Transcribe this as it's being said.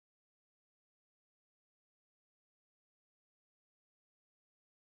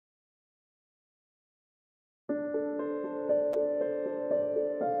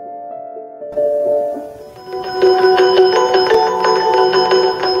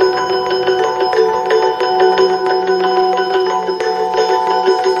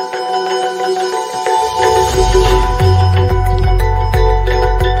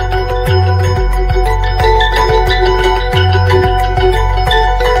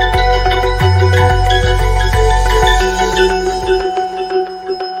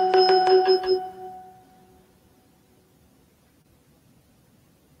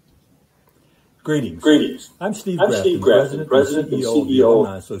Greetings. Greetings. I'm Steve I'm Grafton, Steve Grafton, President and CEO of the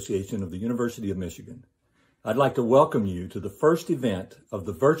Alumni Association of the University of Michigan. I'd like to welcome you to the first event of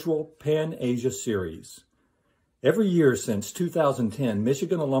the virtual Pan-Asia series. Every year since 2010,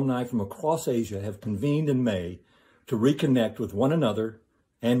 Michigan alumni from across Asia have convened in May to reconnect with one another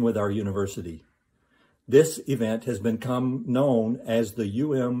and with our university. This event has become known as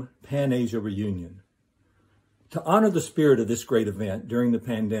the Pan-Asia Reunion. To honor the spirit of this great event during the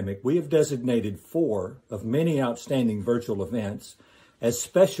pandemic, we have designated 4 of many outstanding virtual events as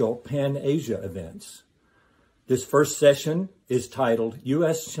special Pan-Asia events. This first session is titled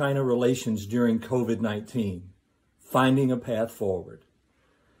U.S. China Relations During COVID-19, Finding a Path Forward.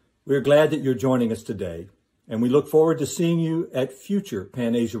 We're glad that you're joining us today, and we look forward to seeing you at future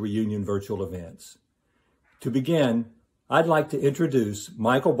Pan-Asia Reunion virtual events. To begin, I'd like to introduce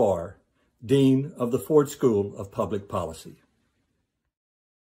Michael Barr, Dean of the Ford School of Public Policy.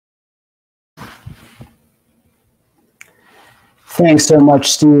 Thanks so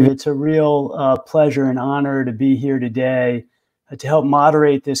much, Steve. It's a real pleasure and honor to be here today to help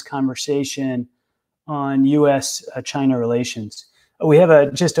moderate this conversation on U.S.-China relations. We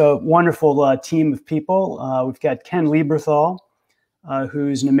have just a wonderful team of people. We've got Ken Lieberthal,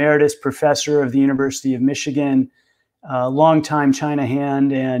 who's an emeritus professor of the University of Michigan, longtime China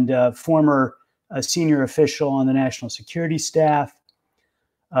hand and former senior official on the national security staff.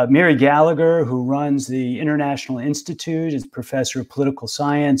 Mary Gallagher, who runs the International Institute, is professor of political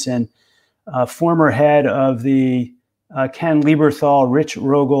science and former head of the Ken Lieberthal Rich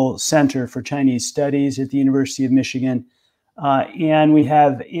Rogel Center for Chinese Studies at the University of Michigan. And we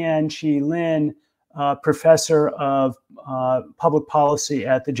have Ann Lin, professor of public policy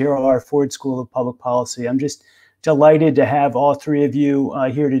at the Gerald R. Ford School of Public Policy. I'm just delighted to have all 3 of you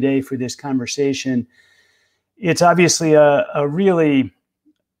here today for this conversation. It's obviously a really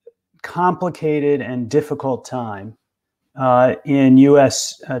complicated and difficult time in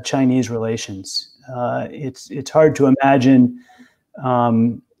U.S.-Chinese relations. It's hard to imagine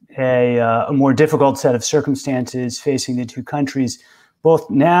a more difficult set of circumstances facing the 2 countries, both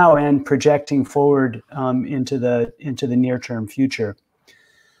now and projecting forward into the near-term future.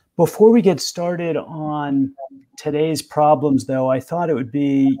 Before we get started on today's problems, though, I thought it would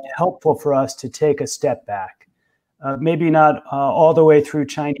be helpful for us to take a step back. Maybe not all the way through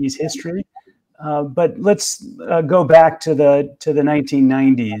Chinese history, but let's go back to the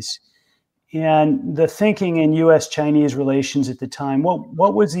 1990s. And the thinking in U.S.-Chinese relations at the time,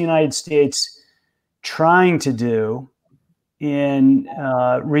 what was the United States trying to do in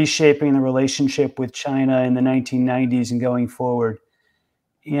reshaping the relationship with China in the 1990s and going forward?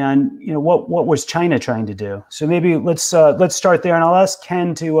 And what was China trying to do? So maybe let's start there, and I'll ask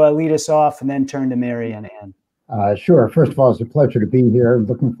Ken to lead us off, and then turn to Mary and Ann. Sure. First of all, it's a pleasure to be here.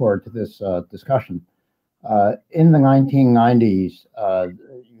 Looking forward to this discussion. In the 1990s,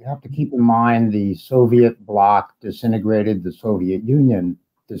 you have to keep in mind the Soviet bloc disintegrated, the Soviet Union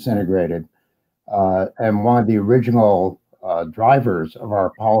disintegrated, and one of the original drivers of our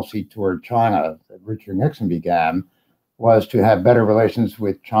policy toward China that Richard Nixon began was to have better relations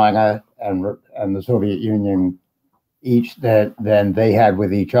with China and the Soviet Union each than they had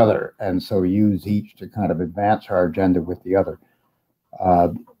with each other, and so use each to kind of advance our agenda with the other.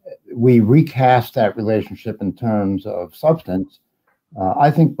 We recast that relationship in terms of substance. I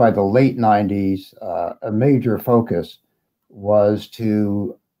think by the late 90s, a major focus was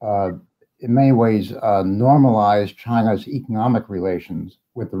to, in many ways, normalize China's economic relations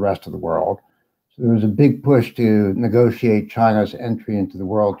with the rest of the world. So there was a big push to negotiate China's entry into the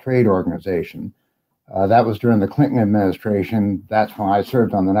World Trade Organization. That was during the Clinton administration. That's when I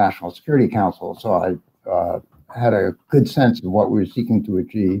served on the National Security Council. So I had a good sense of what we were seeking to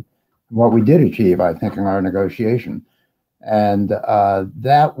achieve, and what we did achieve, I think, in our negotiation. And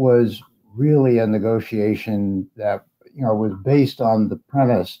that was really a negotiation that was based on the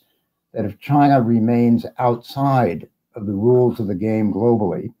premise that if China remains outside of the rules of the game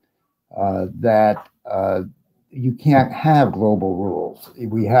globally, that you can't have global rules.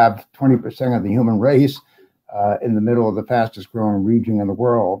 We have 20% of the human race in the middle of the fastest growing region in the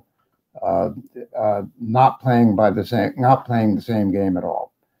world, not playing the same game at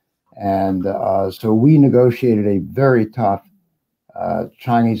all. And so we negotiated a very tough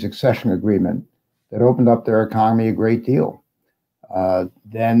Chinese accession agreement that opened up their economy a great deal. So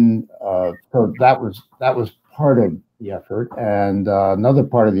that was part of the effort, and another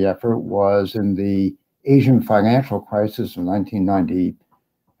part of the effort was in the Asian financial crisis of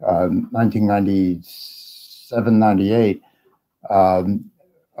 1997, 98.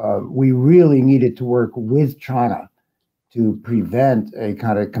 We really needed to work with China to prevent a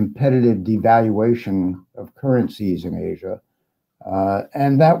kind of competitive devaluation of currencies in Asia.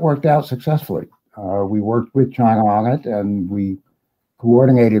 And that worked out successfully. We worked with China on it, and we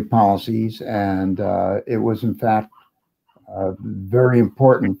coordinated policies, and it was, in fact, very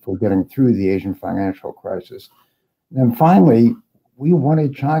important for getting through the Asian financial crisis. And finally, we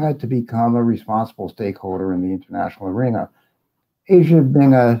wanted China to become a responsible stakeholder in the international arena. Asia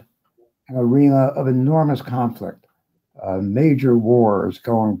being an arena of enormous conflict, major wars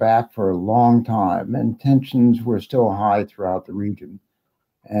going back for a long time, and tensions were still high throughout the region.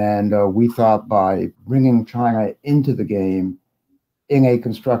 And we thought by bringing China into the game in a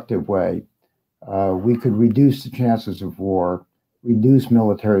constructive way, we could reduce the chances of war, reduce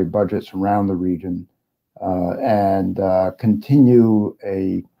military budgets around the region, and continue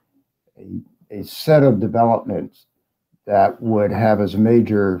a set of developments that would have as a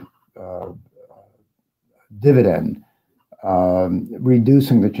major dividend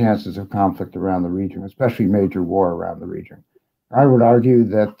reducing the chances of conflict around the region, especially major war around the region. I would argue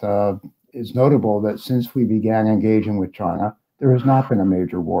that it's notable that since we began engaging with China, there has not been a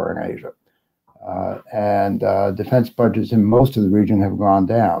major war in Asia. And defense budgets in most of the region have gone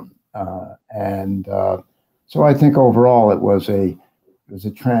down. So I think overall it was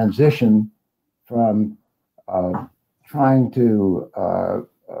a transition from trying to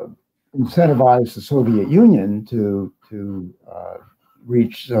incentivize the Soviet Union to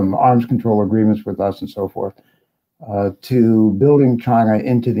reach some arms control agreements with us and so forth, to building China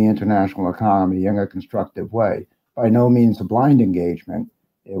into the international economy in a constructive way. By no means a blind engagement.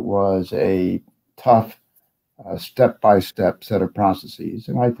 It was a tough, step-by-step set of processes,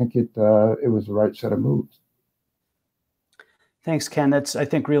 and I think it was the right set of moves. Thanks, Ken. That's, I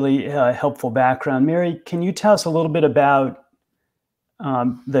think, really helpful background. Mary, can you tell us a little bit about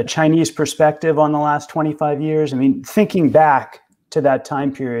the Chinese perspective on the last 25 years? I mean, thinking back to that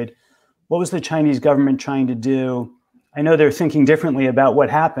time period, what was the Chinese government trying to do? I know they're thinking differently about what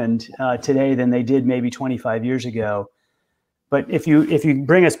happened today than they did maybe 25 years ago. But if you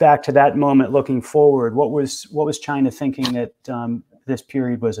bring us back to that moment, looking forward, what was China thinking that this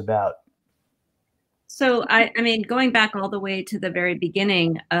period was about? So, I mean, going back all the way to the very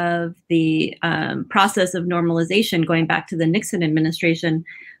beginning of the process of normalization, going back to the Nixon administration,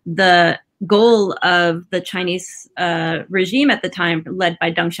 the goal of the Chinese regime at the time, led by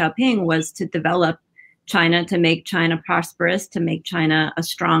Deng Xiaoping, was to develop China, to make China prosperous, to make China a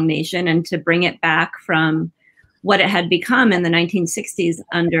strong nation, and to bring it back from what it had become in the 1960s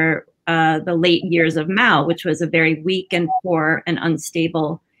under the late years of Mao, which was a very weak and poor and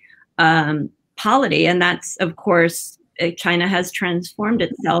unstable polity. And that's, of course, China has transformed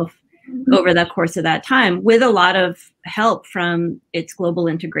itself over the course of that time with a lot of help from its global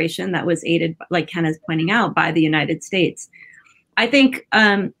integration that was aided, like Ken is pointing out, by the United States. I think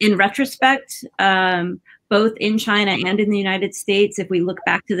in retrospect, both in China and in the United States, if we look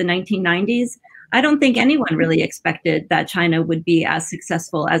back to the 1990s, I don't think anyone really expected that China would be as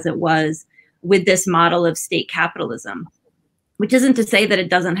successful as it was with this model of state capitalism, which isn't to say that it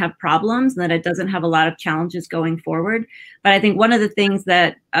doesn't have problems and that it doesn't have a lot of challenges going forward. But I think one of the things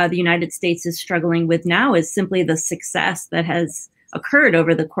that the United States is struggling with now is simply the success that has occurred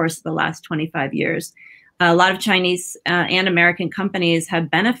over the course of the last 25 years. A lot of Chinese and American companies have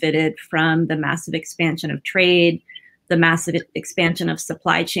benefited from the massive expansion of trade, the massive expansion of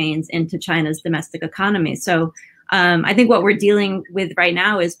supply chains into China's domestic economy. So I think what we're dealing with right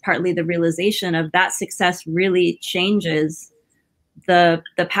now is partly the realization of that success really changes the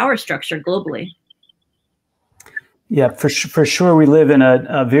power structure globally. Yeah, for sure. We live in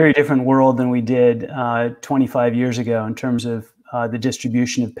a very different world than we did 25 years ago in terms of the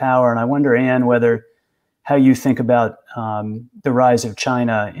distribution of power. And I wonder, Ann, how you think about the rise of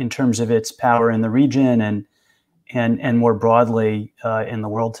China in terms of its power in the region and more broadly in the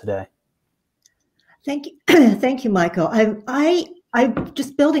world today. Thank you, thank you, Michael. I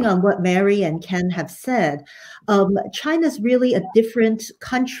just building on what Mary and Ken have said. China's really a different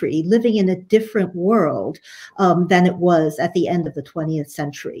country, living in a different world than it was at the end of the 20th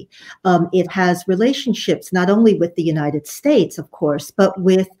century. It has relationships not only with the United States, of course, but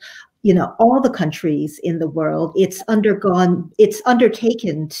with all the countries in the world. It's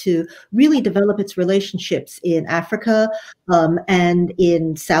undertaken to really develop its relationships in Africa and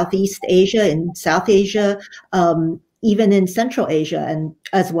in Southeast Asia, in South Asia, even in Central Asia, and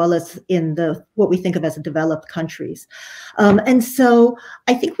as well as in what we think of as the developed countries. And so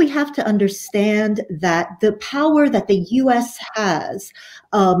I think we have to understand that the power that the U.S. has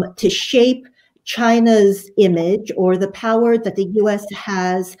to shape China's image or the power that the U.S.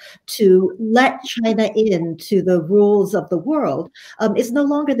 has to let China into the rules of the world is no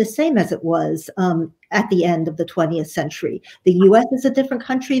longer the same as it was at the end of the 20th century. The U.S. is a different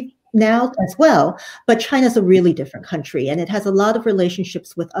country now as well, but China's a really different country, and it has a lot of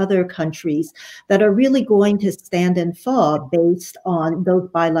relationships with other countries that are really going to stand and fall based on those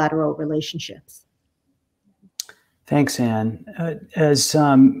bilateral relationships. Thanks, Ann. As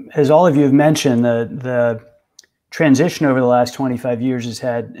all of you have mentioned, the transition over the last 25 years has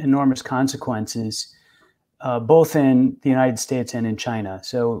had enormous consequences, both in the United States and in China.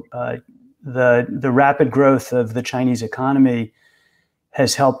 So the rapid growth of the Chinese economy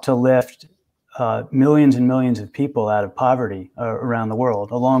has helped to lift millions and millions of people out of poverty around the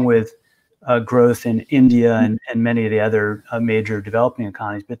world, along with growth in India and many of the other major developing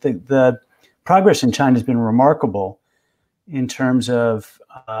economies. But the progress in China has been remarkable in terms of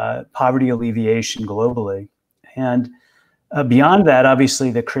poverty alleviation globally. And beyond that, obviously,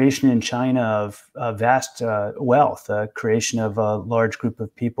 the creation in China of vast wealth, creation of a large group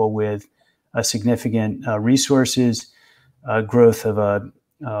of people with significant resources, growth of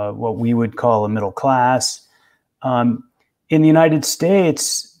what we would call a middle class. In the United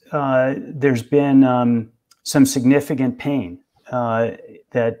States, there's been some significant pain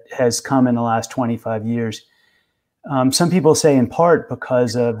that has come in the last 25 years. Some people say in part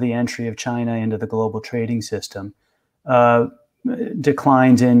because of the entry of China into the global trading system,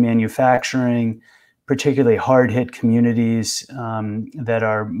 declines in manufacturing, particularly hard-hit communities that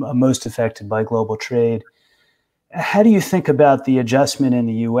are most affected by global trade. How do you think about the adjustment in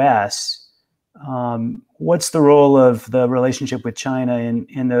the U.S.? What's the role of the relationship with China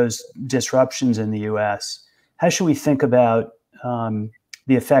in those disruptions in the U.S.? How should we think about the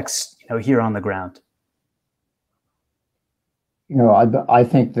effects, here on the ground? I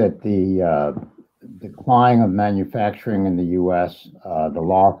think that the decline of manufacturing in the U.S., the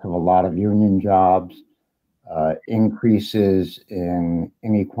loss of a lot of union jobs, increases in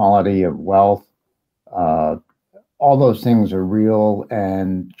inequality of wealth, all those things are real,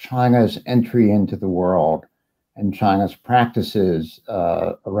 and China's entry into the world and China's practices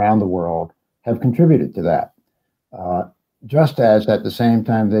around the world have contributed to that. Just as at the same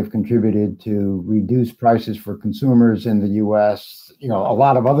time they've contributed to reduce prices for consumers in the U.S., a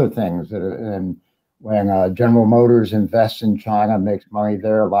lot of other things. And when General Motors invests in China, makes money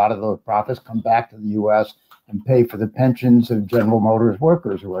there, a lot of those profits come back to the U.S. and pay for the pensions of General Motors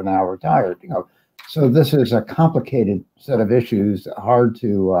workers who are now retired. So this is a complicated set of issues, hard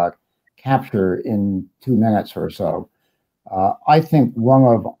to capture in 2 minutes or so. I think one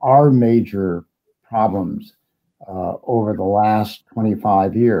of our major problems over the last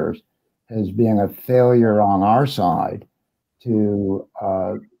 25 years has been a failure on our side to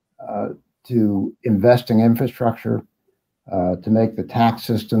invest in infrastructure, to make the tax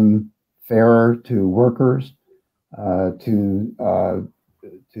system fairer to workers, to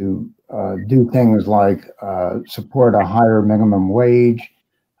do things like support a higher minimum wage,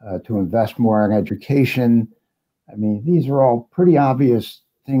 to invest more in education. I mean, these are all pretty obvious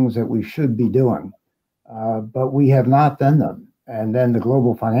things that we should be doing, but we have not done them. And then the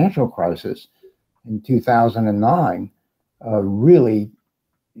global financial crisis in 2009 really,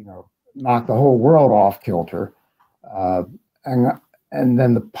 knocked the whole world off kilter. And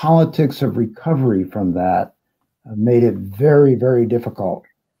then the politics of recovery from that made it very, very difficult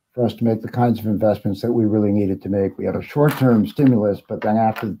for us to make the kinds of investments that we really needed to make. We had a short-term stimulus, but then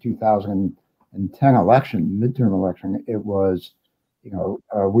after the 2010 election, midterm election, it was,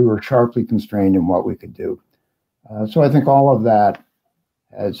 we were sharply constrained in what we could do. So I think all of that,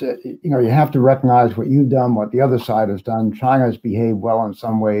 you have to recognize what you've done, what the other side has done. China's behaved well in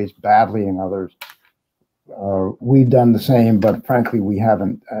some ways, badly in others. We've done the same, but frankly, we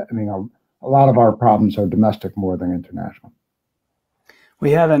haven't. A lot of our problems are domestic more than international.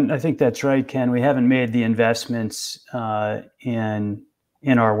 We haven't, I think that's right, Ken. We haven't made the investments in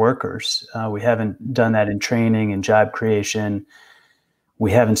our workers. We haven't done that in training and job creation.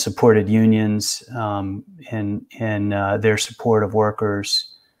 We haven't supported unions in their support of workers.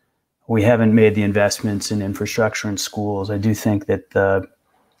 We haven't made the investments in infrastructure and schools. I do think that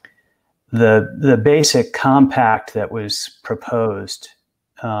the basic compact that was proposed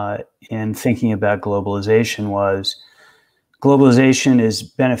in thinking about globalization was globalization is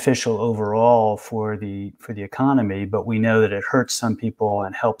beneficial overall for the economy, but we know that it hurts some people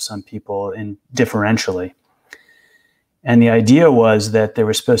and helps some people differentially. And the idea was that there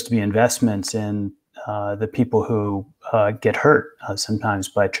were supposed to be investments in the people who get hurt sometimes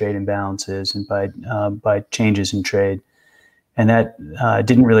by trade imbalances and by changes in trade, and that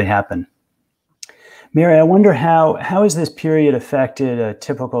didn't really happen. Mary, I wonder how has this period affected a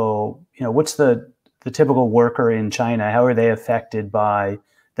typical, what's the typical worker in China? How are they affected by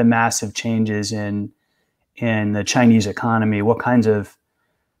the massive changes in the Chinese economy? What kinds of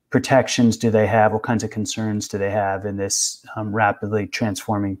protections do they have? What kinds of concerns do they have in this rapidly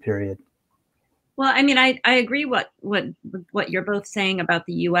transforming period? Well, I mean, I agree what you're both saying about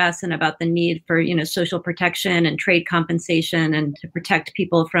the U.S. and about the need for, social protection and trade compensation and to protect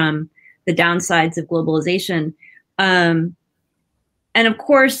people from the downsides of globalization. And of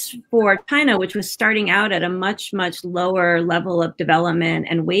course, for China, which was starting out at a much, much lower level of development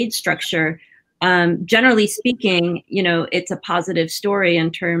and wage structure, generally speaking, it's a positive story in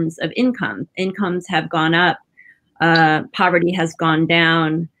terms of income. Incomes have gone up, poverty has gone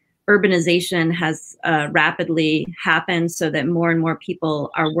down, urbanization has rapidly happened so that more and more people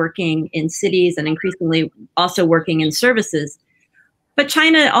are working in cities and increasingly also working in services. But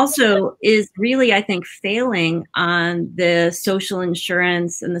China also is really, I think, failing on the social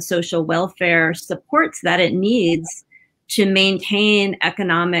insurance and the social welfare supports that it needs to maintain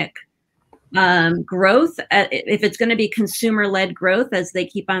economic growth. If it's going to be consumer-led growth, as they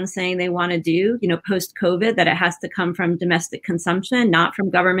keep on saying they want to do, post-COVID, that it has to come from domestic consumption, not from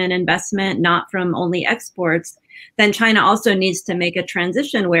government investment, not from only exports, then China also needs to make a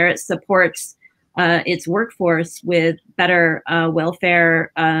transition where it supports its workforce with better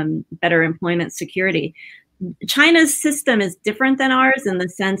welfare, better employment security. China's system is different than ours in the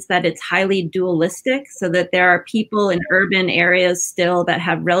sense that it's highly dualistic, so that there are people in urban areas still that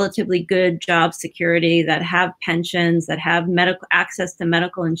have relatively good job security, that have pensions, that have medical access to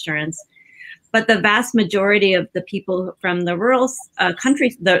medical insurance. But the vast majority of the people from the rural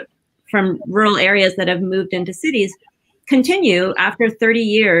countries, from rural areas that have moved into cities, continue after 30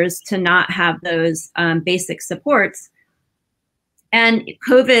 years to not have those basic supports. And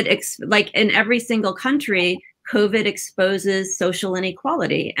COVID, like in every single country, COVID exposes social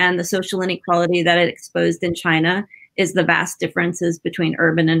inequality. And the social inequality that it exposed in China is the vast differences between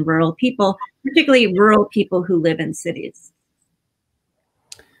urban and rural people, particularly rural people who live in cities.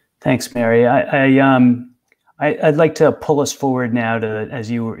 Thanks, Mary. I'd like to pull us forward now to, as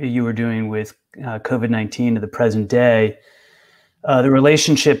you were doing with COVID-19 to the present day. The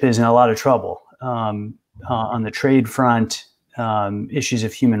relationship is in a lot of trouble on the trade front. Issues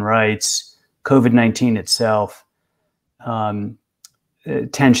of human rights, COVID-19 itself,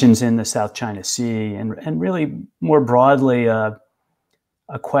 tensions in the South China Sea, and really more broadly a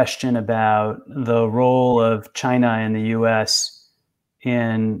question about the role of China and the U.S.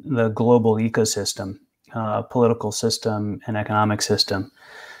 in the global ecosystem, political system, and economic system.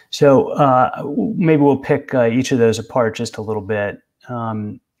 So maybe we'll pick each of those apart just a little bit.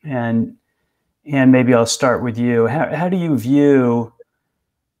 And maybe I'll start with you. How do you view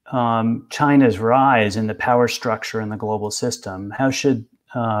China's rise in the power structure in the global system? How does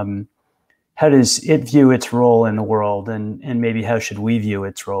it view its role in the world, and maybe how should we view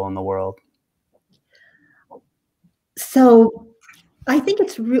its role in the world? So I think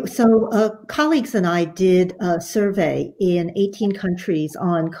it's colleagues and I did a survey in 18 countries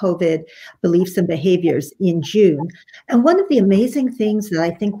on COVID beliefs and behaviors in June. And one of the amazing things that I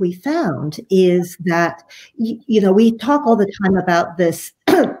think we found is that, we talk all the time about this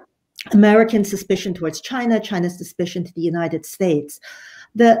American suspicion towards China, China's suspicion to the United States.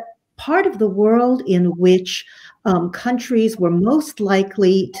 The part of the world in which countries were most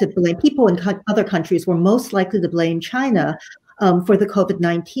likely to blame, people in other countries were most likely to blame China for the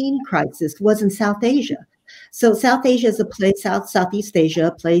COVID-19 crisis was in South Asia. So South Asia is a place, Southeast Asia,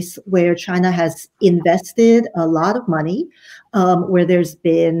 a place where China has invested a lot of money, where there's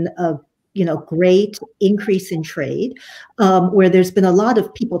been a great increase in trade, where there's been a lot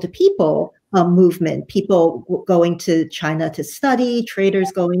of people-to-people movement, people going to China to study,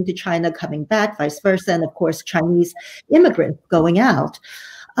 traders going to China, coming back, vice versa, and of course, Chinese immigrants going out.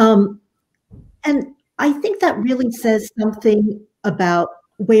 And I think that really says something about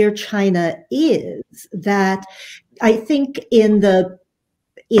where China is, that I think in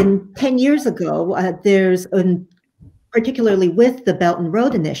 10 years ago, there's particularly with the Belt and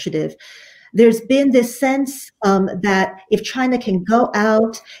Road Initiative, there's been this sense that if China can go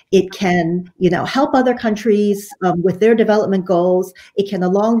out, it can, help other countries with their development goals. It can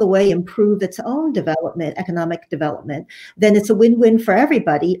along the way improve its own development, economic development. Then it's a win-win for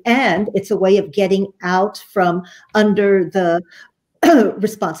everybody, and it's a way of getting out from under the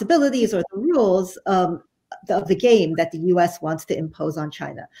responsibilities or the rules of the game that the U.S. wants to impose on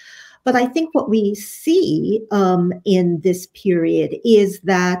China. But I think what we see in this period is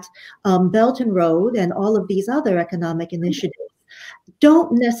that Belt and Road and all of these other economic initiatives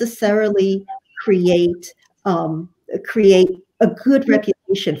don't necessarily create create a good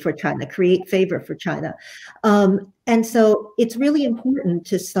reputation for China, create favor for China. And so it's really important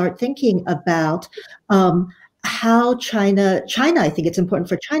to start thinking about how China, I think it's important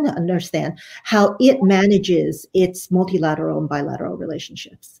for China to understand how it manages its multilateral and bilateral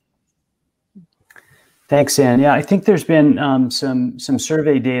relationships. Thanks, Ann. Yeah, I think there's been some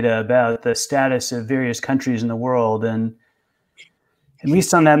survey data about the status of various countries in the world, and at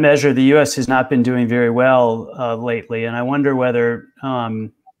least on that measure, the U.S. has not been doing very well lately. And I wonder whether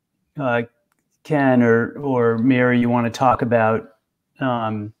Ken or Mary, you want to talk about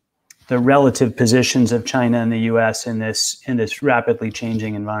the relative positions of China and the U.S. in this rapidly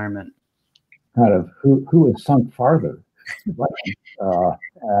changing environment. Kind of who has sunk farther,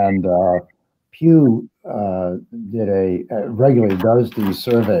 and Pew regularly does these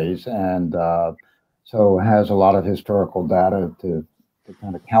surveys, and so has a lot of historical data to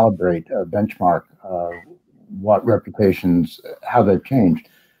kind of calibrate, benchmark what reputations, how they've changed.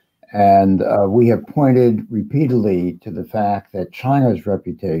 And we have pointed repeatedly to the fact that China's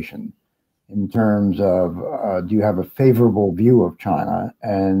reputation in terms of do you have a favorable view of China,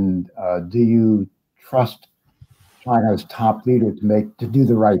 and do you trust China's top leader to do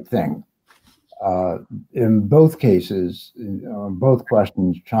the right thing? In both cases, in both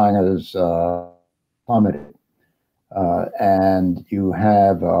questions, China's plummeted. And you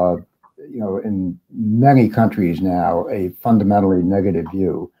have, in many countries now, a fundamentally negative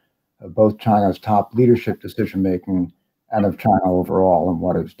view of both China's top leadership decision-making and of China overall and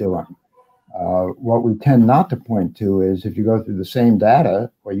what it's doing. What we tend not to point to is, if you go through the same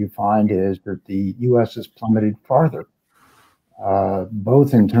data, what you find is that the U.S. has plummeted farther,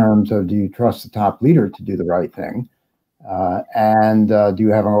 both in terms of do you trust the top leader to do the right thing, and do you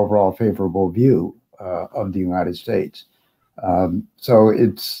have an overall favorable view of the United States. So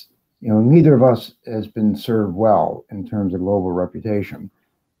it's, neither of us has been served well in terms of global reputation.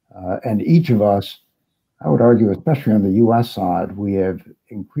 And each of us, I would argue, especially on the U.S. side, we have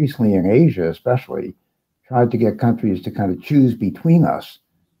increasingly in Asia especially tried to get countries to kind of choose between us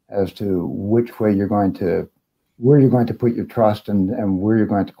as to which way where you're going to put your trust and where you're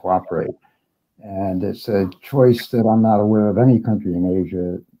going to cooperate. And it's a choice that I'm not aware of any country in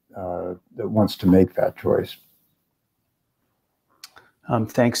Asia that wants to make that choice.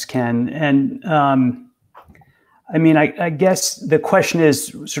 Thanks, Ken. And I guess the question is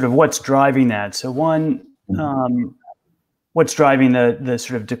sort of what's driving that. So one, what's driving the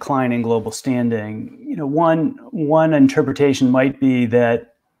sort of decline in global standing? One interpretation might be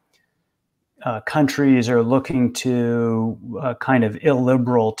that countries are looking to a kind of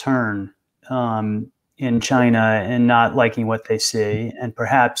illiberal turn in China and not liking what they see, and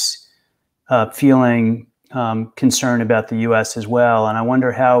perhaps feeling concern about the U.S. as well. And I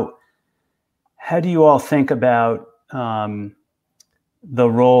wonder how do you all think about the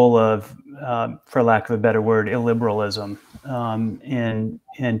role of, for lack of a better word, illiberalism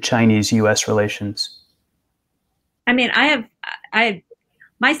in Chinese-U.S. relations? I mean,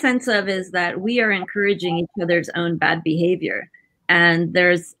 my sense of is that we are encouraging each other's own bad behavior, and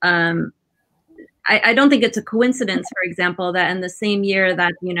there's I don't think it's a coincidence, for example, that in the same year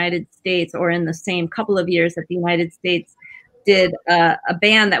that the United States, or in the same couple of years that the United States did a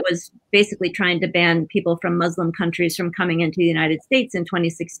ban that was basically trying to ban people from Muslim countries from coming into the United States in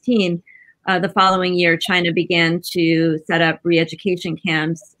 2016, the following year, China began to set up re-education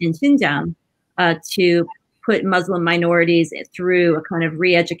camps in Xinjiang to put Muslim minorities through a kind of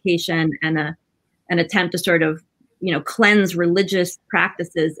re-education and an attempt to sort of, cleanse religious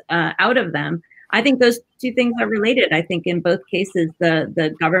practices out of them. I think those two things are related. I think in both cases,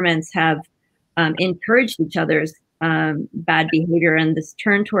 the governments have encouraged each other's bad behavior, and this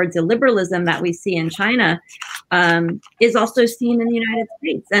turn towards illiberalism that we see in China is also seen in the United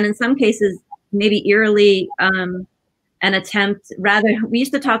States. And in some cases, maybe eerily, an attempt, rather, we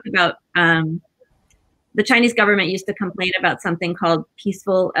used to talk about, the Chinese government used to complain about something called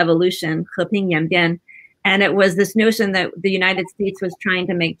peaceful evolution, 和平演变. And it was this notion that the United States was trying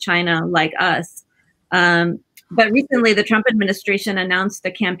to make China like us. But recently, the Trump administration announced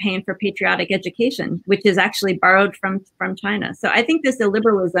a campaign for patriotic education, which is actually borrowed from China. So I think this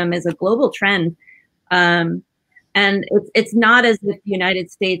illiberalism is a global trend. And it's not as if the United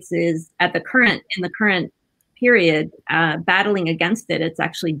States is in the current period battling against it. It's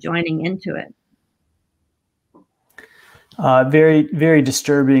actually joining into it. Very, very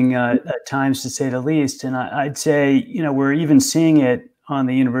disturbing at times, to say the least. And I'd say, we're even seeing it on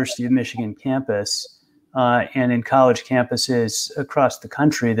the University of Michigan campus and in college campuses across the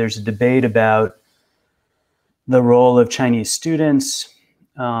country. There's a debate about the role of Chinese students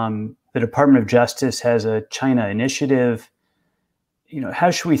the Department of Justice has a China initiative.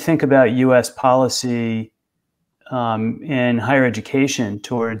 How should we think about U.S. policy in higher education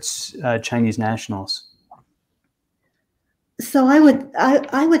towards Chinese nationals? So I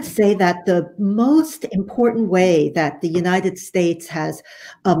would say that the most important way that the United States has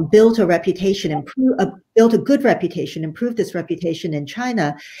built a reputation, built a good reputation, improved its reputation in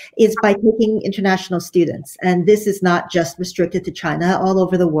China, is by taking international students. And this is not just restricted to China, all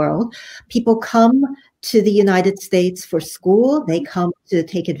over the world. People come to the United States for school. They come to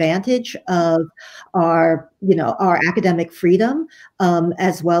take advantage of our academic freedom,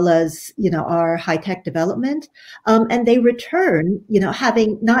 as well as, our high-tech development. And they return,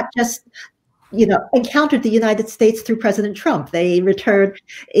 having not just, encountered the United States through President Trump. They return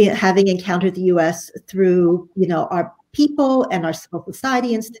having encountered the U.S. through, our people and our civil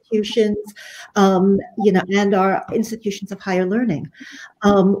society institutions, and our institutions of higher learning.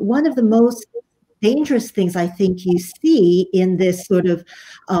 One of the most dangerous things I think you see in this sort of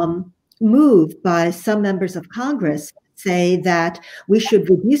move by some members of Congress say that we should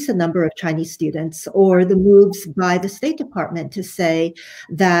reduce the number of Chinese students, or the moves by the State Department to say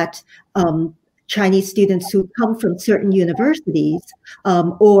that Chinese students who come from certain universities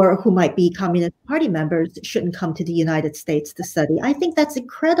or who might be Communist Party members shouldn't come to the United States to study. I think that's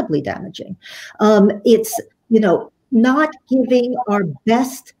incredibly damaging. It's, not giving our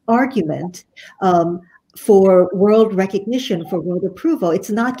best argument for world recognition, for world approval. It's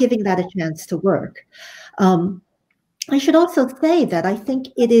not giving that a chance to work. I should also say that I think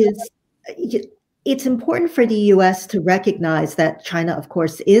it's important for the U.S. to recognize that China, of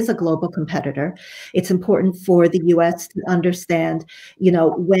course, is a global competitor. It's important for the U.S. to understand,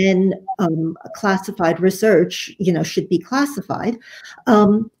 when classified research, should be classified.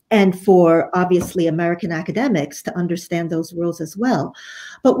 And for, obviously, American academics to understand those rules as well.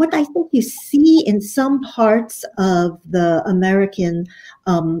 But what I think you see in some parts of the American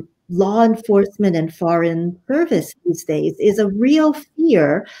law enforcement and foreign service these days is a real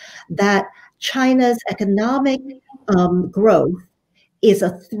fear that China's economic growth is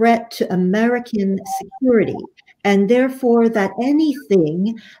a threat to American security, and therefore that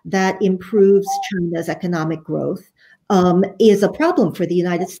anything that improves China's economic growth is a problem for the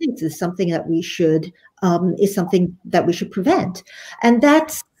United States, is something that we should prevent. And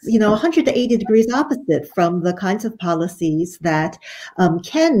that's 180 degrees opposite from the kinds of policies that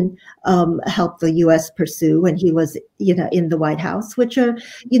Ken helped the U.S. pursue when he was in the White House, which are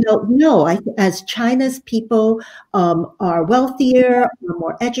as China's people are wealthier, are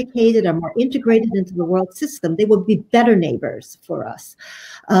more educated, are more integrated into the world system, they will be better neighbors for us.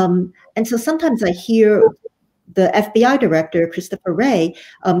 And so sometimes I hear the FBI director, Christopher Wray,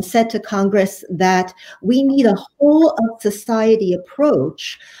 said to Congress that we need a whole of society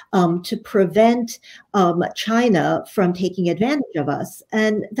approach to prevent China from taking advantage of us.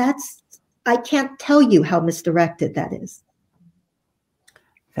 And I can't tell you how misdirected that is.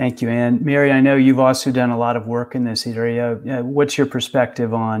 Thank you, Ann. Mary, I know you've also done a lot of work in this area. What's your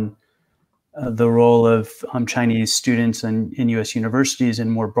perspective on the role of Chinese students in U.S. universities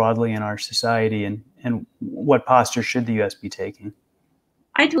and more broadly in our society, and what posture should the U.S. be taking?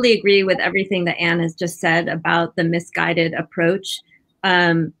 I totally agree with everything that Ann has just said about the misguided approach.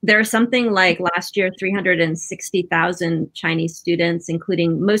 There's something like last year, 360,000 Chinese students,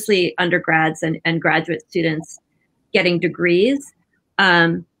 including mostly undergrads and graduate students, getting degrees.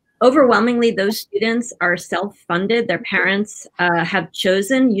 Overwhelmingly, those students are self-funded. Their parents have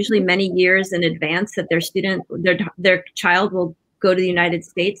chosen, usually many years in advance, that their child will go to the United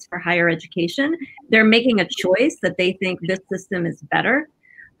States for higher education. They're making a choice that they think this system is better.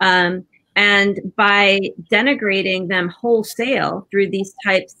 And by denigrating them wholesale through these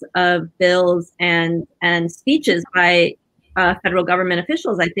types of bills and speeches by federal government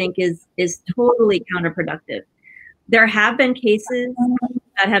officials, I think is totally counterproductive. There have been cases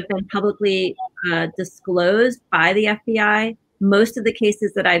that have been publicly disclosed by the FBI. Most of the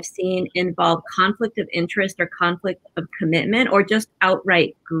cases that I've seen involve conflict of interest or conflict of commitment or just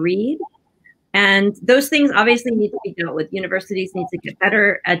outright greed. And those things obviously need to be dealt with. Universities need to get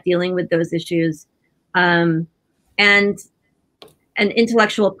better at dealing with those issues. And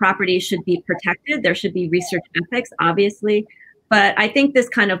intellectual property should be protected. There should be research ethics, obviously. But I think this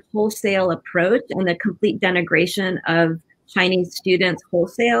kind of wholesale approach and the complete denigration of Chinese students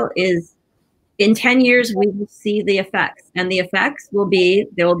wholesale is, in 10 years, we will see the effects. And the effects will be,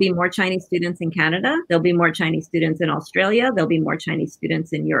 there will be more Chinese students in Canada. There'll be more Chinese students in Australia. There'll be more Chinese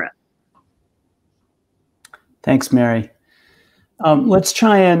students in Europe. Thanks, Mary. Let's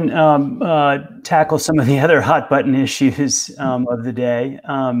try and tackle some of the other hot button issues of the day.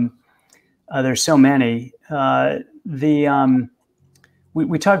 There's so many.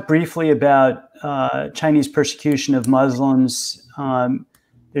 We talked briefly about Chinese persecution of Muslims.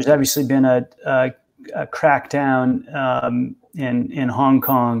 There's obviously been a crackdown in Hong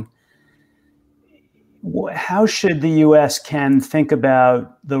Kong. How should the U.S. think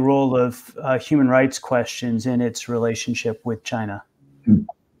about the role of human rights questions in its relationship with China?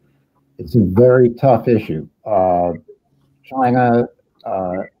 It's a very tough issue. China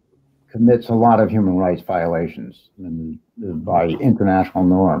commits a lot of human rights violations by international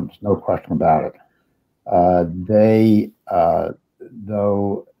norms, no question about it. They,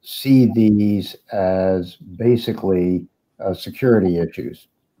 though, see these as basically security issues.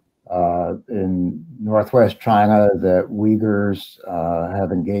 In Northwest China, that Uyghurs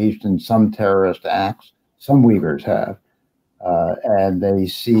have engaged in some terrorist acts. Some Uyghurs have. And they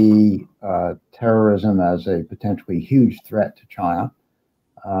see terrorism as a potentially huge threat to China.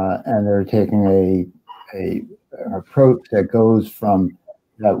 And they're taking an approach that goes from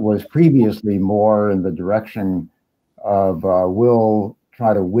that was previously more in the direction of we'll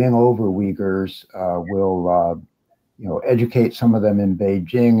try to win over Uyghurs, we'll educate some of them in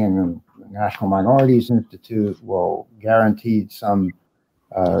Beijing, and the National Minorities Institute will guarantee some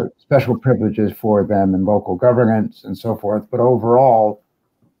special privileges for them in local governance and so forth. But overall,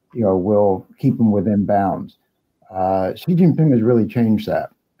 we'll keep them within bounds. Xi Jinping has really changed that.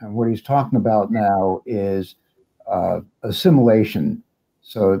 And what he's talking about now is assimilation.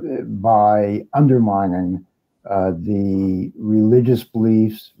 So by undermining the religious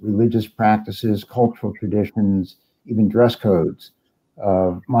beliefs, religious practices, cultural traditions, even dress codes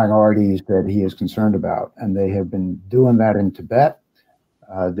of minorities that he is concerned about. And they have been doing that in Tibet.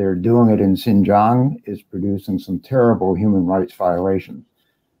 They're doing it in Xinjiang. It's producing some terrible human rights violations.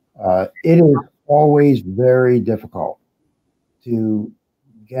 It is always very difficult to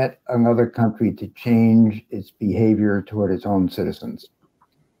get another country to change its behavior toward its own citizens.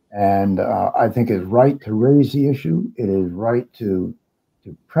 And I think it's right to raise the issue. It is right to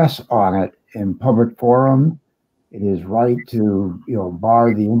press on it in public forum. It is right to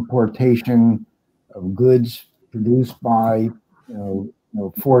bar the importation of goods produced by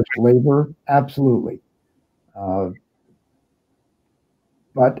forced labor. Absolutely.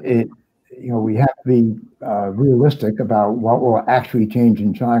 But we have to be realistic about what will actually change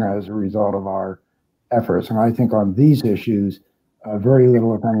in China as a result of our efforts. And I think on these issues, very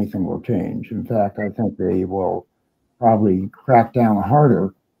little, if anything, will change. In fact, I think they will probably crack down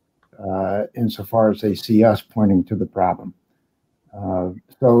harder insofar as they see us pointing to the problem.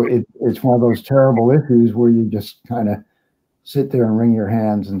 So it's one of those terrible issues where you just kind of sit there and wring your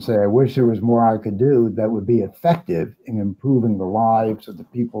hands and say, I wish there was more I could do that would be effective in improving the lives of the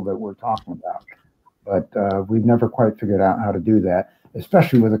people that we're talking about. But we've never quite figured out how to do that,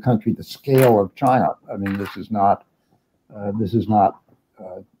 especially with a country the scale of China. I mean, this is not,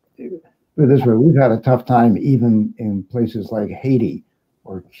 put it this way, we've had a tough time even in places like Haiti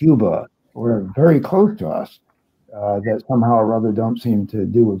or Cuba, or very close to us, that somehow or other don't seem to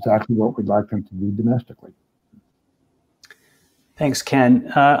do exactly what we'd like them to do domestically. Thanks,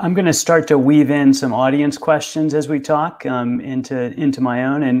 Ken. I'm going to start to weave in some audience questions as we talk into my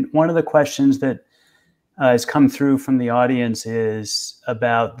own. And one of the questions that has come through from the audience is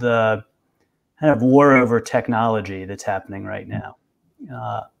about the kind of war over technology that's happening right now.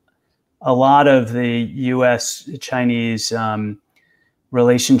 A lot of the U.S.-Chinese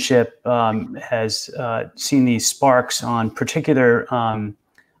relationship has seen these sparks on particular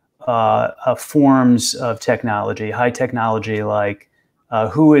forms of technology, high technology, like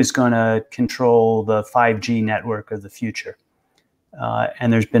who is going to control the 5G network of the future.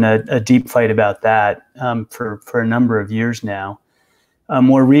 And there's been a deep fight about that for a number of years now.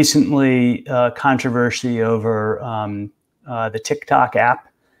 More recently, controversy over the TikTok app,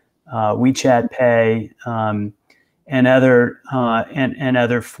 WeChat Pay, and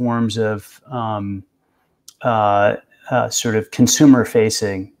other forms of sort of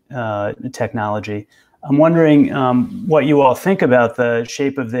consumer-facing technology. I'm wondering what you all think about the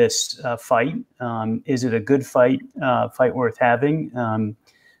shape of this fight. Is it a good fight worth having?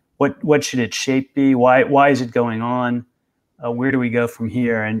 What should its shape be? Why is it going on? Where do we go from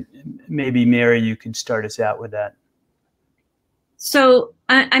here? And maybe, Mary, you could start us out with that. So,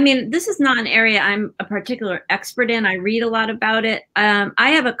 I mean, this is not an area I'm a particular expert in. I read a lot about it. I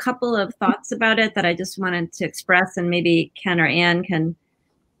have a couple of thoughts about it that I just wanted to express, and maybe Ken or Ann can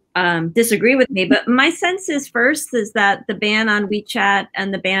disagree with me. But my sense is, first, is that the ban on WeChat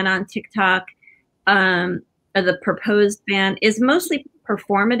and the ban on TikTok the proposed ban is mostly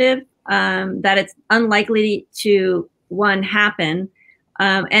performative, that it's unlikely to, one, happen,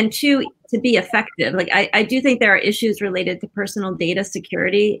 and two, to be effective. Like, I do think there are issues related to personal data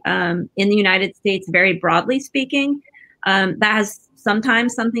security in the United States, very broadly speaking. That has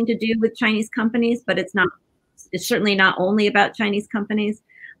sometimes something to do with Chinese companies, but it's certainly not only about Chinese companies.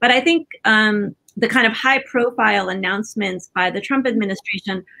 But I think the kind of high profile announcements by the Trump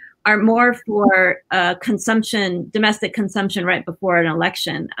administration are more for domestic consumption right before an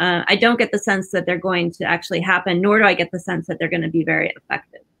election. I don't get the sense that they're going to actually happen, nor do I get the sense that they're going to be very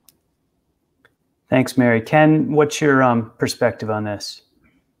effective. Thanks, Mary. Ken, what's your perspective on this?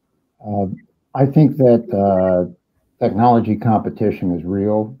 I think that technology competition is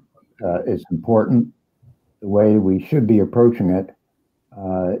real. It's important. The way we should be approaching it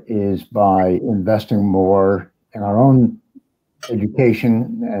is by investing more in our own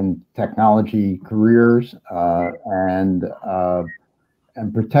education and technology careers, and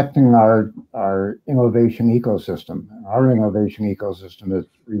protecting our innovation ecosystem. Our innovation ecosystem has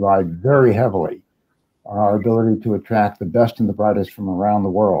relied very heavily on our ability to attract the best and the brightest from around the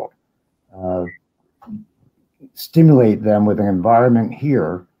world. Stimulate them with an environment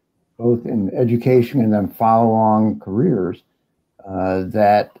here, both in education and then follow-on careers,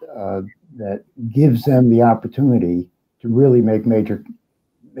 that gives them the opportunity to really make major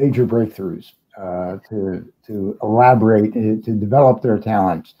breakthroughs, to elaborate, to develop their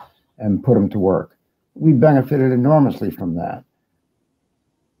talents and put them to work. We benefited enormously from that.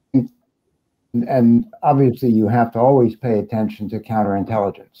 And obviously you have to always pay attention to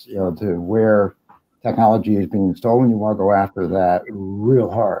counterintelligence, to where technology is being stolen. You want to go after that real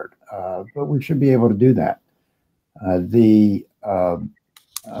hard, but we should be able to do that. The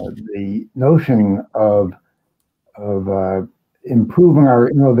notion of improving our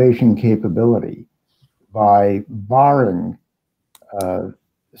innovation capability by barring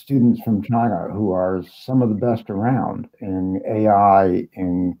students from China who are some of the best around in AI,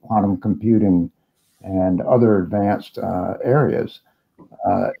 in quantum computing, and other advanced areas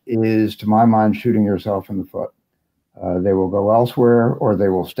is, to my mind, shooting yourself in the foot. They will go elsewhere, or they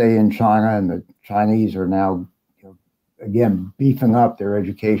will stay in China, and the Chinese are now, again, beefing up their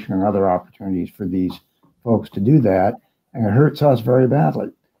education and other opportunities for these folks to do that, and it hurts us very badly.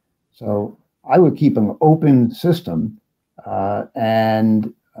 So I would keep an open system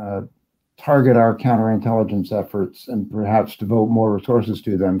and target our counterintelligence efforts and perhaps devote more resources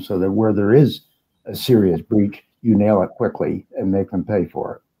to them so that where there is a serious breach, you nail it quickly and make them pay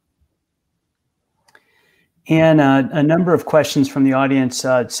for it. And a number of questions from the audience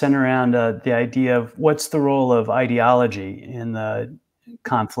center around the idea of what's the role of ideology in the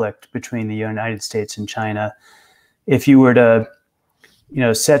conflict between the United States and China. If you were to,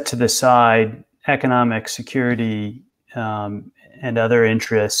 set to the side economic security and other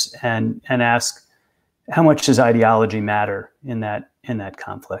interests, and ask, how much does ideology matter in that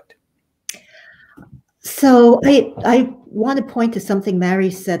conflict? So I want to point to something Mary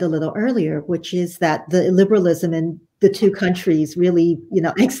said a little earlier, which is that the liberalism in the two countries really,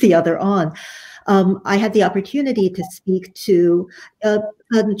 eggs the other on. I had the opportunity to speak to a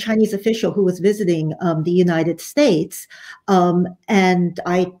Chinese official who was visiting the United States, and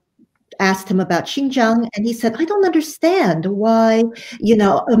I asked him about Xinjiang, and he said, I don't understand why,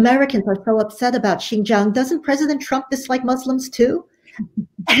 Americans are so upset about Xinjiang. Doesn't President Trump dislike Muslims too?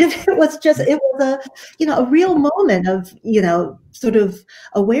 And it was a real moment of, sort of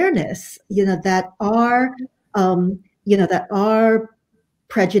awareness, that our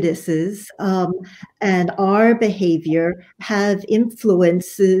prejudices and our behavior have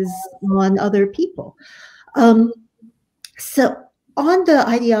influences on other people. So on the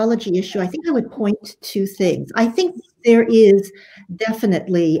ideology issue, I think I would point to two things. I think there is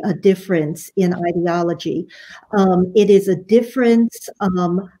definitely a difference in ideology. It is a difference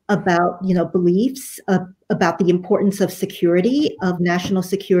about, beliefs, about the importance of security, of national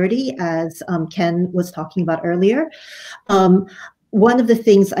security, as Ken was talking about earlier. One of the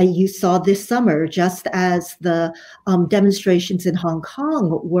things you saw this summer, just as the demonstrations in Hong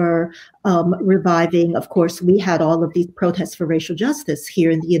Kong were reviving, of course, we had all of these protests for racial justice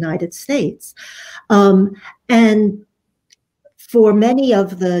here in the United States. And for many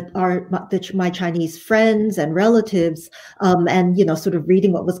of my Chinese friends and relatives, and sort of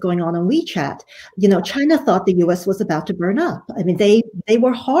reading what was going on WeChat, China thought the U.S. was about to burn up. I mean, they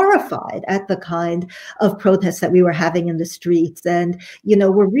were horrified at the kind of protests that we were having in the streets, and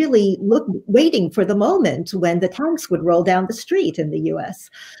were really waiting for the moment when the tanks would roll down the street in the U.S.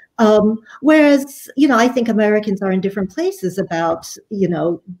 Whereas, I think Americans are in different places about,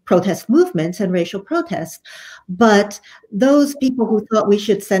 protest movements and racial protests. But those people who thought we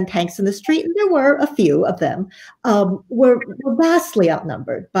should send tanks in the street, and there were a few of them, were vastly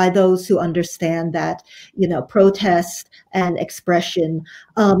outnumbered by those who understand that, protest and expression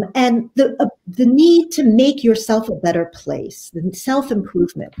and the need to make yourself a better place, the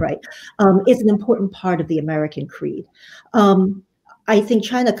self-improvement, right, is an important part of the American creed. I think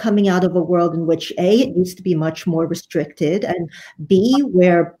China coming out of a world in which A, it used to be much more restricted, and B,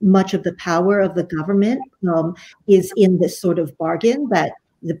 where much of the power of the government is in this sort of bargain that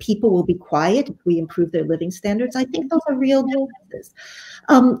the people will be quiet if we improve their living standards. I think those are real differences.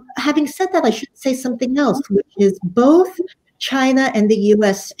 Having said that, I should say something else, which is both China and the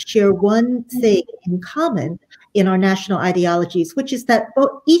U.S. share one thing in common in our national ideologies, which is that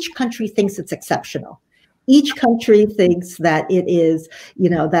each country thinks it's exceptional. Each country thinks that it is,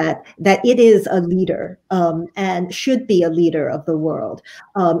 that it is a leader and should be a leader of the world.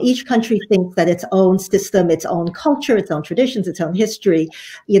 Each country thinks that its own system, its own culture, its own traditions, its own history,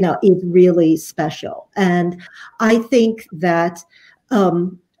 is really special. And I think that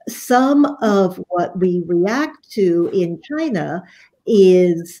some of what we react to in China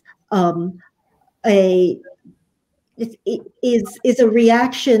is is a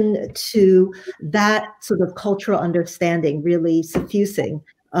reaction to that sort of cultural understanding really suffusing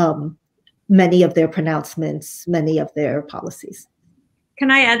many of their pronouncements, many of their policies. Can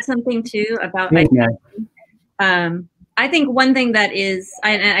I add something too about? I think one thing that is,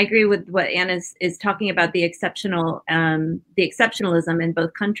 I agree with what Ann is talking about, the exceptionalism in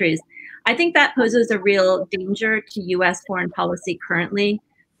both countries. I think that poses a real danger to U.S. foreign policy currently.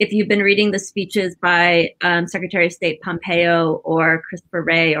 If you've been reading the speeches by Secretary of State Pompeo or Christopher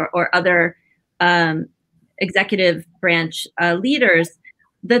Wray or other executive branch leaders,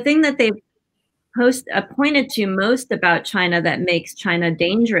 the thing that they've pointed to most about China that makes China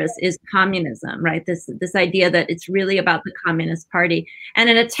dangerous is communism, right? This idea that it's really about the Communist Party, and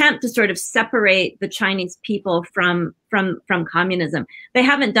an attempt to sort of separate the Chinese people from communism. They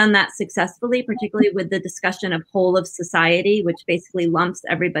haven't done that successfully, particularly with the discussion of whole of society, which basically lumps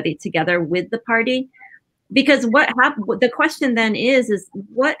everybody together with the party. Because the question then is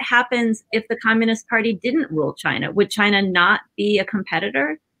what happens if the Communist Party didn't rule China? Would China not be a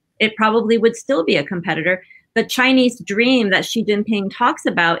competitor? It probably would still be a competitor. The Chinese dream that Xi Jinping talks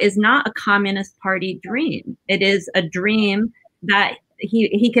about is not a Communist Party dream. It is a dream that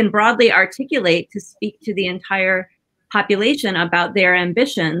he can broadly articulate to speak to the entire population about their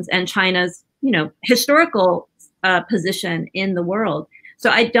ambitions and China's, historical position in the world.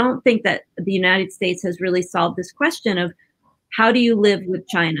 So I don't think that the United States has really solved this question of how do you live with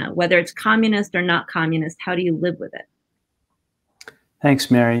China, whether it's communist or not communist, how do you live with it?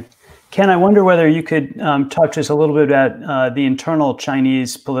 Thanks, Mary. Ken, I wonder whether you could talk to us a little bit about the internal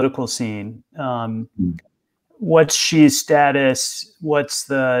Chinese political scene. What's Xi's status? What's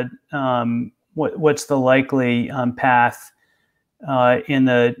the likely path in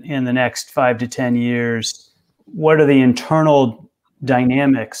the next 5 to 10 years? What are the internal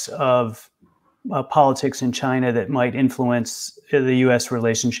dynamics of politics in China that might influence the U.S.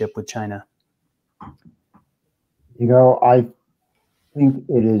 relationship with China? I think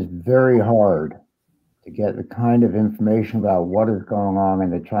it is very hard to get the kind of information about what is going on in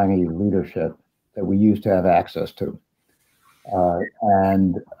the Chinese leadership that we used to have access to.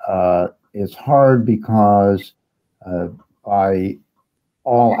 And it's hard because by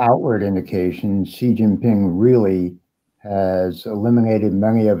all outward indications, Xi Jinping really has eliminated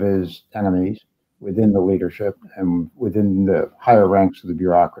many of his enemies within the leadership and within the higher ranks of the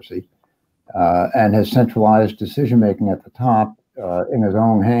bureaucracy, and has centralized decision-making at the top in his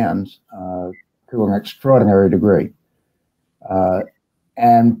own hands to an extraordinary degree.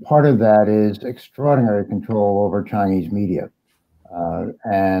 And part of that is extraordinary control over Chinese media.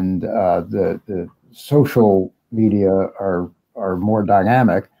 And the social media are more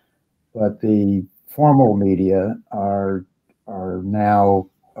dynamic, but the formal media are now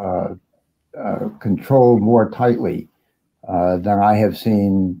controlled more tightly than I have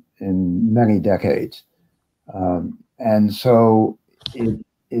seen in many decades. And so it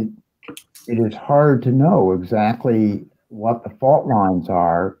is hard to know exactly what the fault lines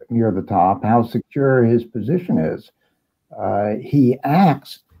are near the top, how secure his position is. He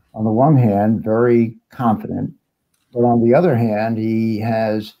acts, on the one hand, very confident, but on the other hand, he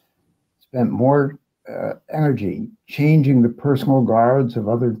has spent more energy changing the personal guards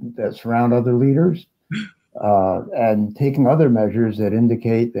that surround other leaders, and taking other measures that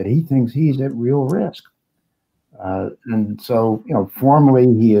indicate that he thinks he's at real risk. And so, formally,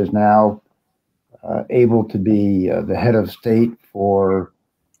 he is now able to be the head of state for,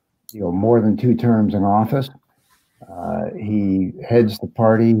 more than 2 terms in office. He heads the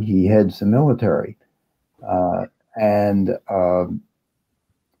party, he heads the military.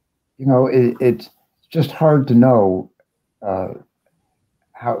 It's just hard to know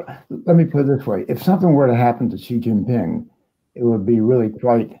how. Let me put it this way: if something were to happen to Xi Jinping, it would be really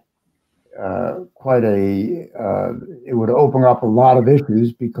it would open up a lot of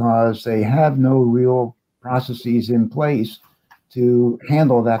issues because they have no real processes in place to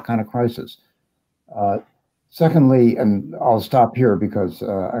handle that kind of crisis. Secondly, and I'll stop here because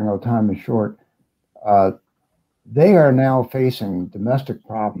I know time is short, they are now facing domestic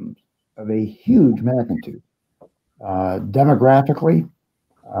problems of a huge magnitude. Demographically,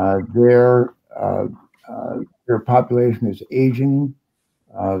 their population is aging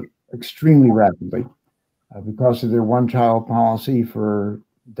extremely rapidly because of their one-child policy for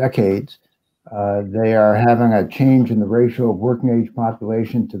decades. They are having a change in the ratio of working-age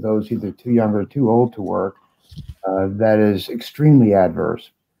population to those either too young or too old to work that is extremely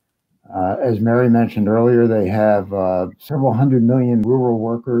adverse. As Mary mentioned earlier, they have several 100 million rural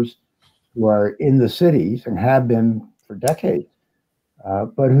workers who are in the cities and have been for decades,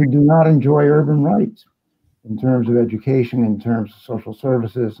 but who do not enjoy urban rights in terms of education, in terms of social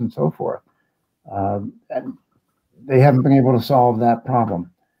services, and so forth. And they haven't been able to solve that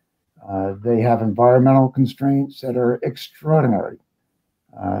problem. They have environmental constraints that are extraordinary.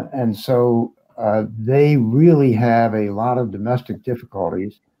 And so they really have a lot of domestic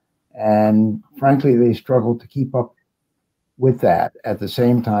difficulties. And frankly, they struggle to keep up with that at the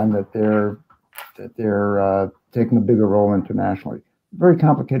same time that they're taking a bigger role internationally. Very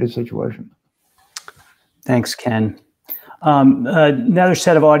complicated situation. Thanks, Ken. Another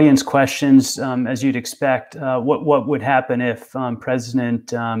set of audience questions, as you'd expect. What would happen if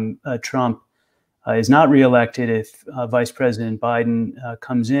President Trump is not reelected, if Vice President Biden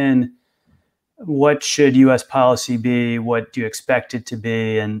comes in? What should U.S. policy be? What do you expect it to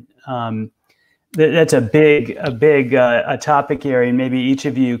be? And that's a big topic area. And maybe each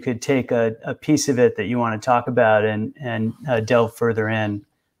of you could take a piece of it that you want to talk about and delve further in.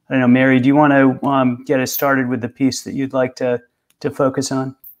 I don't know, Mary, do you want to get us started with the piece that you'd like to focus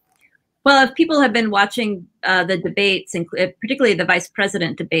on? Well, if people have been watching the debates, particularly the vice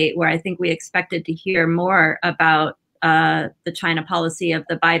president debate, where I think we expected to hear more about the China policy of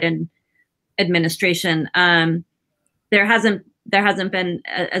the Biden administration, there hasn't been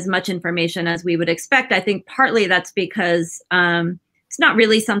as much information as we would expect. I think partly that's because it's not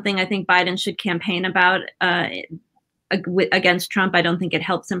really something I think Biden should campaign about against Trump. I don't think it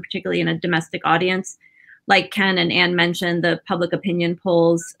helps him, particularly in a domestic audience. Like Ken and Ann mentioned, the public opinion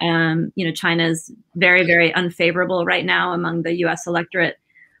polls, China's very, very unfavorable right now among the U.S. electorate.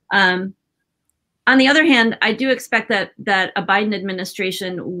 On the other hand, I do expect that a Biden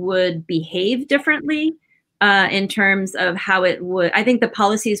administration would behave differently in terms of how it would. I think the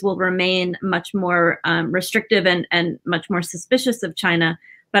policies will remain much more restrictive and much more suspicious of China.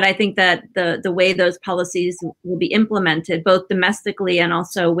 But I think that the way those policies will be implemented, both domestically and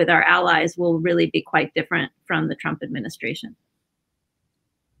also with our allies, will really be quite different from the Trump administration.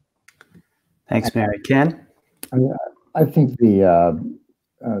 Thanks, Mary. Ken? I think the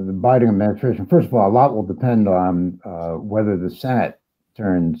Biden administration, first of all, a lot will depend on whether the Senate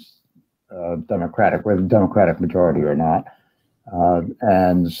turns Democratic, whether Democratic majority or not.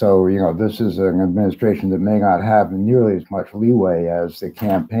 And so, this is an administration that may not have nearly as much leeway as the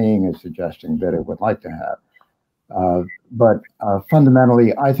campaign is suggesting that it would like to have. But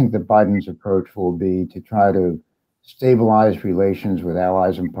fundamentally, I think that Biden's approach will be to try to stabilize relations with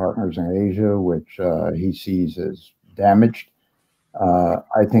allies and partners in Asia, which he sees as damaged.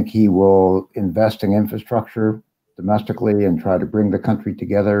 I think he will invest in infrastructure domestically and try to bring the country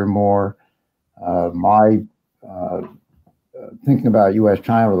together more. Thinking about U.S.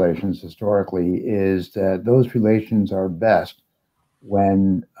 China relations historically is that those relations are best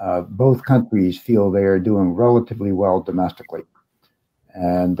when both countries feel they are doing relatively well domestically.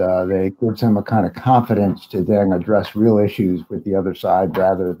 And they gives them a kind of confidence to then address real issues with the other side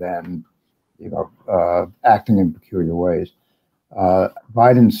rather than, acting in peculiar ways.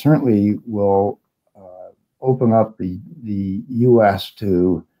 Biden certainly will open up the U.S.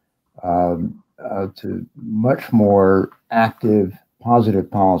 to much more active, positive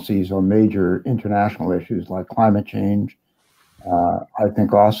policies on major international issues like climate change. I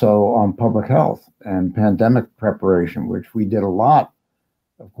think also on public health and pandemic preparation, which we did a lot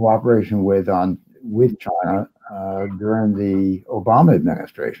of cooperation with China during the Obama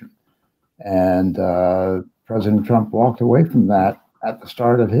administration. And President Trump walked away from that at the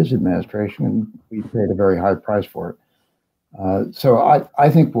start of his administration, and we paid a very high price for it. So I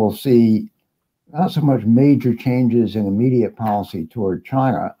think we'll see not so much major changes in immediate policy toward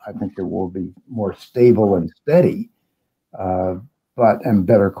China. I think it will be more stable and steady, and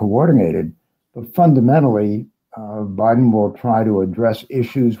better coordinated. But fundamentally, Biden will try to address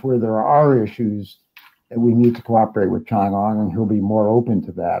issues where there are issues that we need to cooperate with China on, and he'll be more open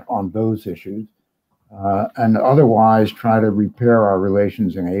to that on those issues. And otherwise try to repair our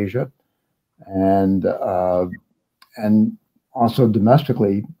relations in Asia, and also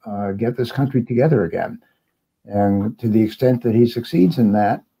domestically get this country together again. And to the extent that he succeeds in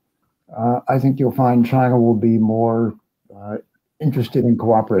that, I think you'll find China will be more interested in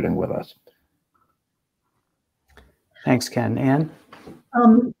cooperating with us. Thanks, Ken. Ann?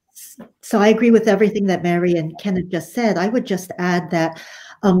 So I agree with everything that Mary and Kenneth just said. I would just add that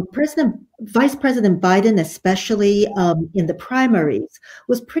Vice President Biden, especially in the primaries,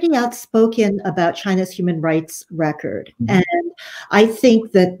 was pretty outspoken about China's human rights record. And I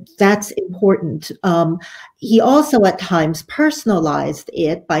think that that's important. He also at times personalized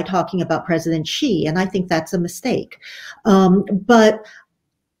it by talking about President Xi, and I think that's a mistake. But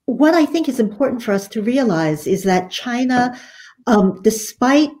what I think is important for us to realize is that China,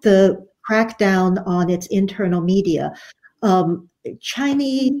 despite the crackdown on its internal media, the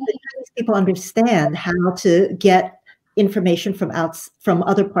Chinese people understand how to get information from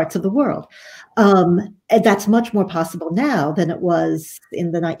other parts of the world. And that's much more possible now than it was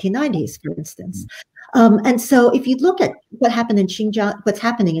in the 1990s, for instance. And so if you look at what happened in Xinjiang, what's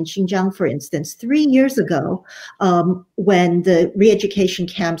happening in Xinjiang, for instance, 3 years ago, when the re-education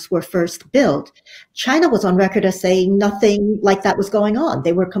camps were first built, China was on record as saying nothing like that was going on.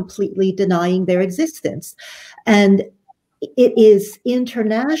 They were completely denying their existence. And it is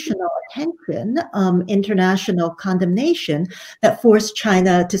international attention, international condemnation that forced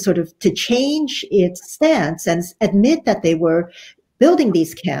China to change its stance and admit that they were building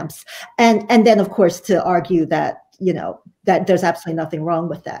these camps, and then of course to argue that that there's absolutely nothing wrong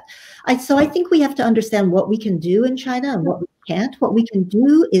with that. So I think we have to understand what we can do in China and what we can't. What we can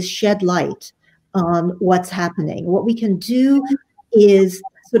do is shed light on what's happening. What we can do is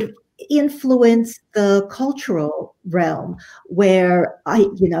sort of influence the cultural realm where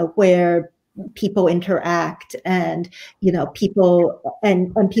people interact and people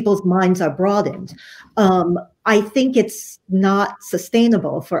and people's minds are broadened. I think it's not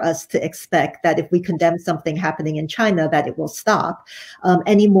sustainable for us to expect that if we condemn something happening in China that it will stop,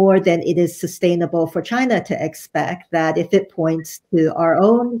 any more than it is sustainable for China to expect that if it points to our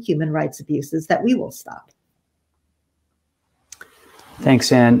own human rights abuses that we will stop.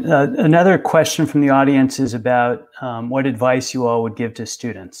 Thanks, Ann. Another question from the audience is about what advice you all would give to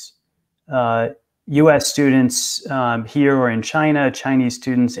students. U.S. students here or in China, Chinese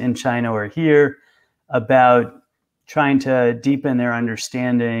students in China or here, about trying to deepen their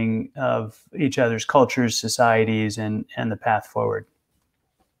understanding of each other's cultures, societies, and the path forward.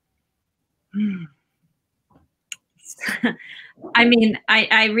 I mean,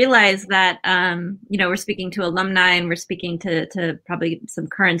 I realize that, we're speaking to alumni and we're speaking to probably some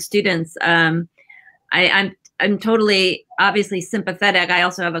current students. I'm totally obviously sympathetic. I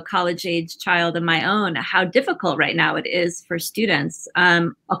also have a college-age child of my own, how difficult right now it is for students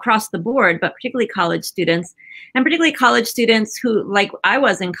across the board, but particularly college students, and particularly college students who, like I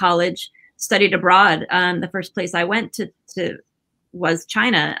was in college, studied abroad. The first place I went to was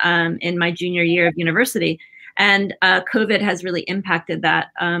China in my junior year of university. And COVID has really impacted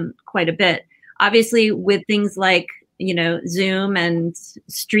that quite a bit. Obviously, with things like, Zoom and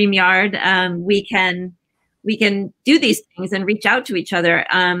StreamYard, we can do these things and reach out to each other.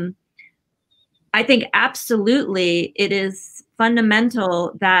 I think absolutely it is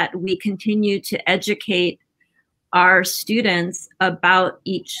fundamental that we continue to educate our students about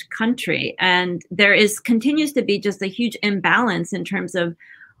each country. And there continues to be just a huge imbalance in terms of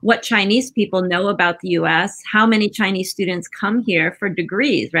what Chinese people know about the U.S., how many Chinese students come here for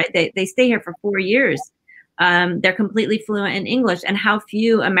degrees, right? They stay here for 4 years. They're completely fluent in English, and how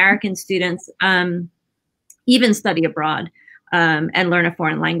few American students even study abroad and learn a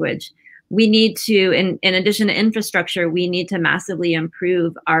foreign language. We need to, in addition to infrastructure, we need to massively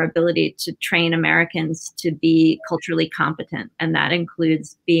improve our ability to train Americans to be culturally competent, and that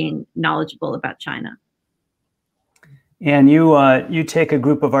includes being knowledgeable about China. And you take a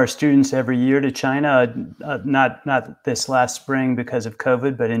group of our students every year to China, not this last spring because of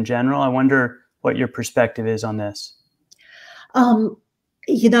COVID, but in general. I wonder what your perspective is on this.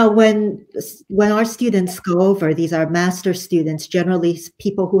 when our students go over, these are master students, generally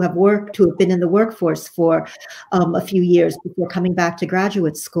people who have been in the workforce for a few years before coming back to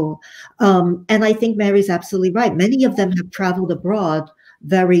graduate school. And I think Mary's absolutely right. Many of them have traveled abroad.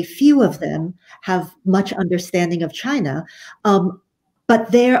 Very few of them have much understanding of China.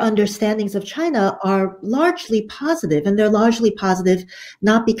 But their understandings of China are largely positive, and they're largely positive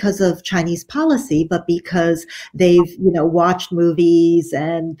not because of Chinese policy, but because they've, watched movies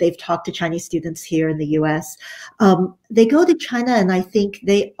and they've talked to Chinese students here in the U.S. They go to China, and I think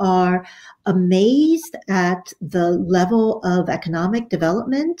they are amazed at the level of economic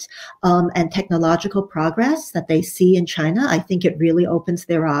development and technological progress that they see in China. I think it really opens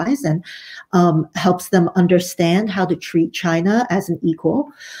their eyes and helps them understand how to treat China as an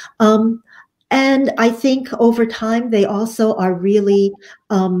equal. And I think over time, they also are really,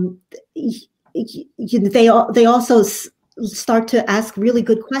 they also start to ask really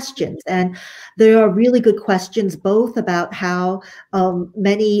good questions. And there are really good questions both about how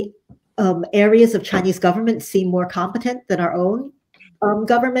many areas of Chinese government seem more competent than our own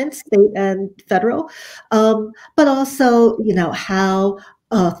governments, state and federal, but also, how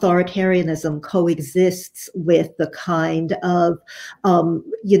authoritarianism coexists with the kind of,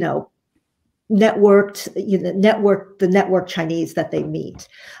 network Chinese that they meet.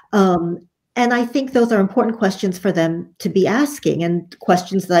 And I think those are important questions for them to be asking, and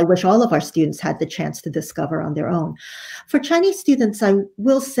questions that I wish all of our students had the chance to discover on their own. For Chinese students, I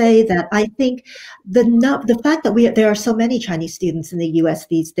will say that I think the fact that there are so many Chinese students in the U.S.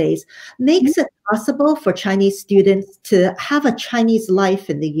 these days makes it possible for Chinese students to have a Chinese life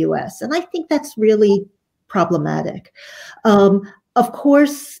in the U.S. And I think that's really problematic. Of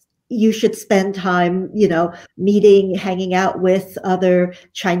course, you should spend time, meeting, hanging out with other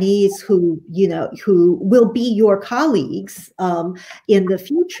Chinese who will be your colleagues in the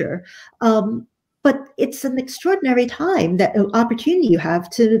future. But it's an extraordinary opportunity you have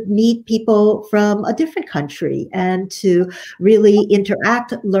to meet people from a different country and to really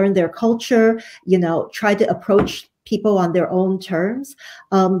interact, learn their culture, try to approach people on their own terms.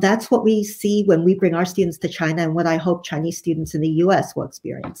 That's what we see when we bring our students to China, and what I hope Chinese students in the U.S. will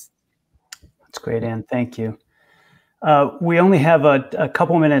experience. That's great, Ann. Thank you. We only have a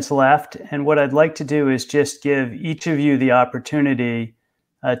couple minutes left, and what I'd like to do is just give each of you the opportunity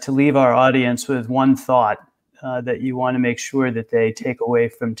to leave our audience with one thought that you want to make sure that they take away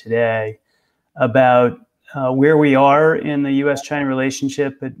from today about where we are in the U.S.-China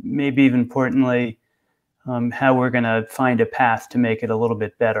relationship, but maybe even importantly, how we're going to find a path to make it a little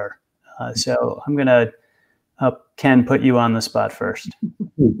bit better. So I'm going to, Ken, put you on the spot first.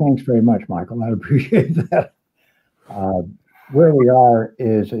 Thanks very much, Michael. I appreciate that. Where we are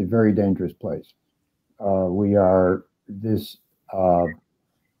is a very dangerous place. This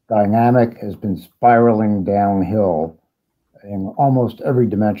dynamic has been spiraling downhill in almost every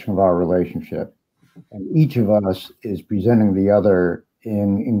dimension of our relationship. And each of us is presenting the other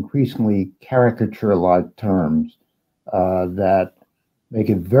in increasingly caricature-like terms that make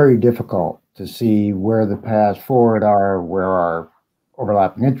it very difficult to see where the paths forward are, where our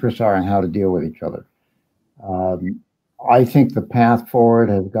overlapping interests are, and how to deal with each other. I think the path forward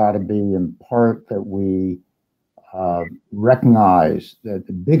has got to be in part that we recognize that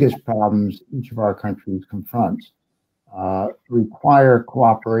the biggest problems each of our countries confronts require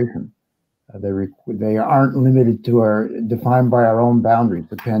cooperation. They aren't limited to or defined by our own boundaries.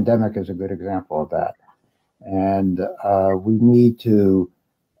 The pandemic is a good example of that. And we need to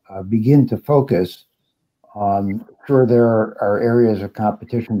begin to focus on, sure, there are areas of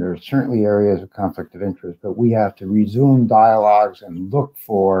competition. There are certainly areas of conflict of interest, but we have to resume dialogues and look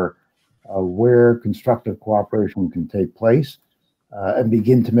for where constructive cooperation can take place and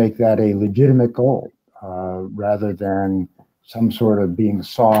begin to make that a legitimate goal rather than some sort of being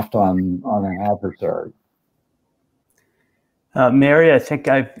soft on an adversary. Mary, I think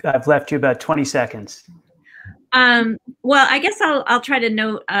I've left you about 20 seconds. Well, I guess I'll try to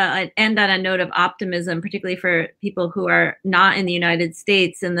end on a note of optimism, particularly for people who are not in the United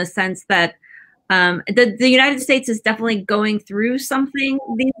States, in the sense that the United States is definitely going through something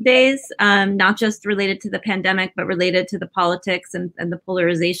these days, not just related to the pandemic, but related to the politics and the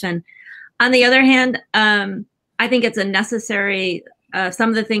polarization. On the other hand, I think it's a necessary, some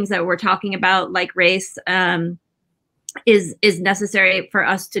of the things that we're talking about, like race, is necessary for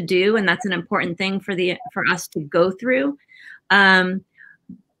us to do, and that's an important thing for us to go through.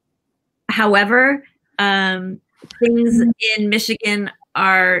 However, things in Michigan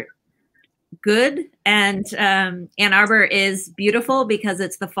are good, and Ann Arbor is beautiful because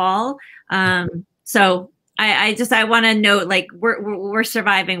it's the fall. So I want to note, like, we're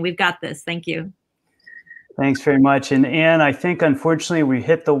surviving. We've got this. Thank you. Thanks very much. And Ann, I think unfortunately we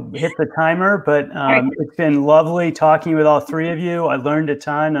hit the timer, but it's been lovely talking with all three of you. I learned a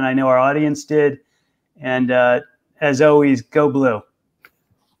ton, and I know our audience did. And as always, go blue.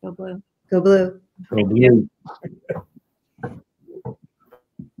 Go blue. Go blue. Go blue.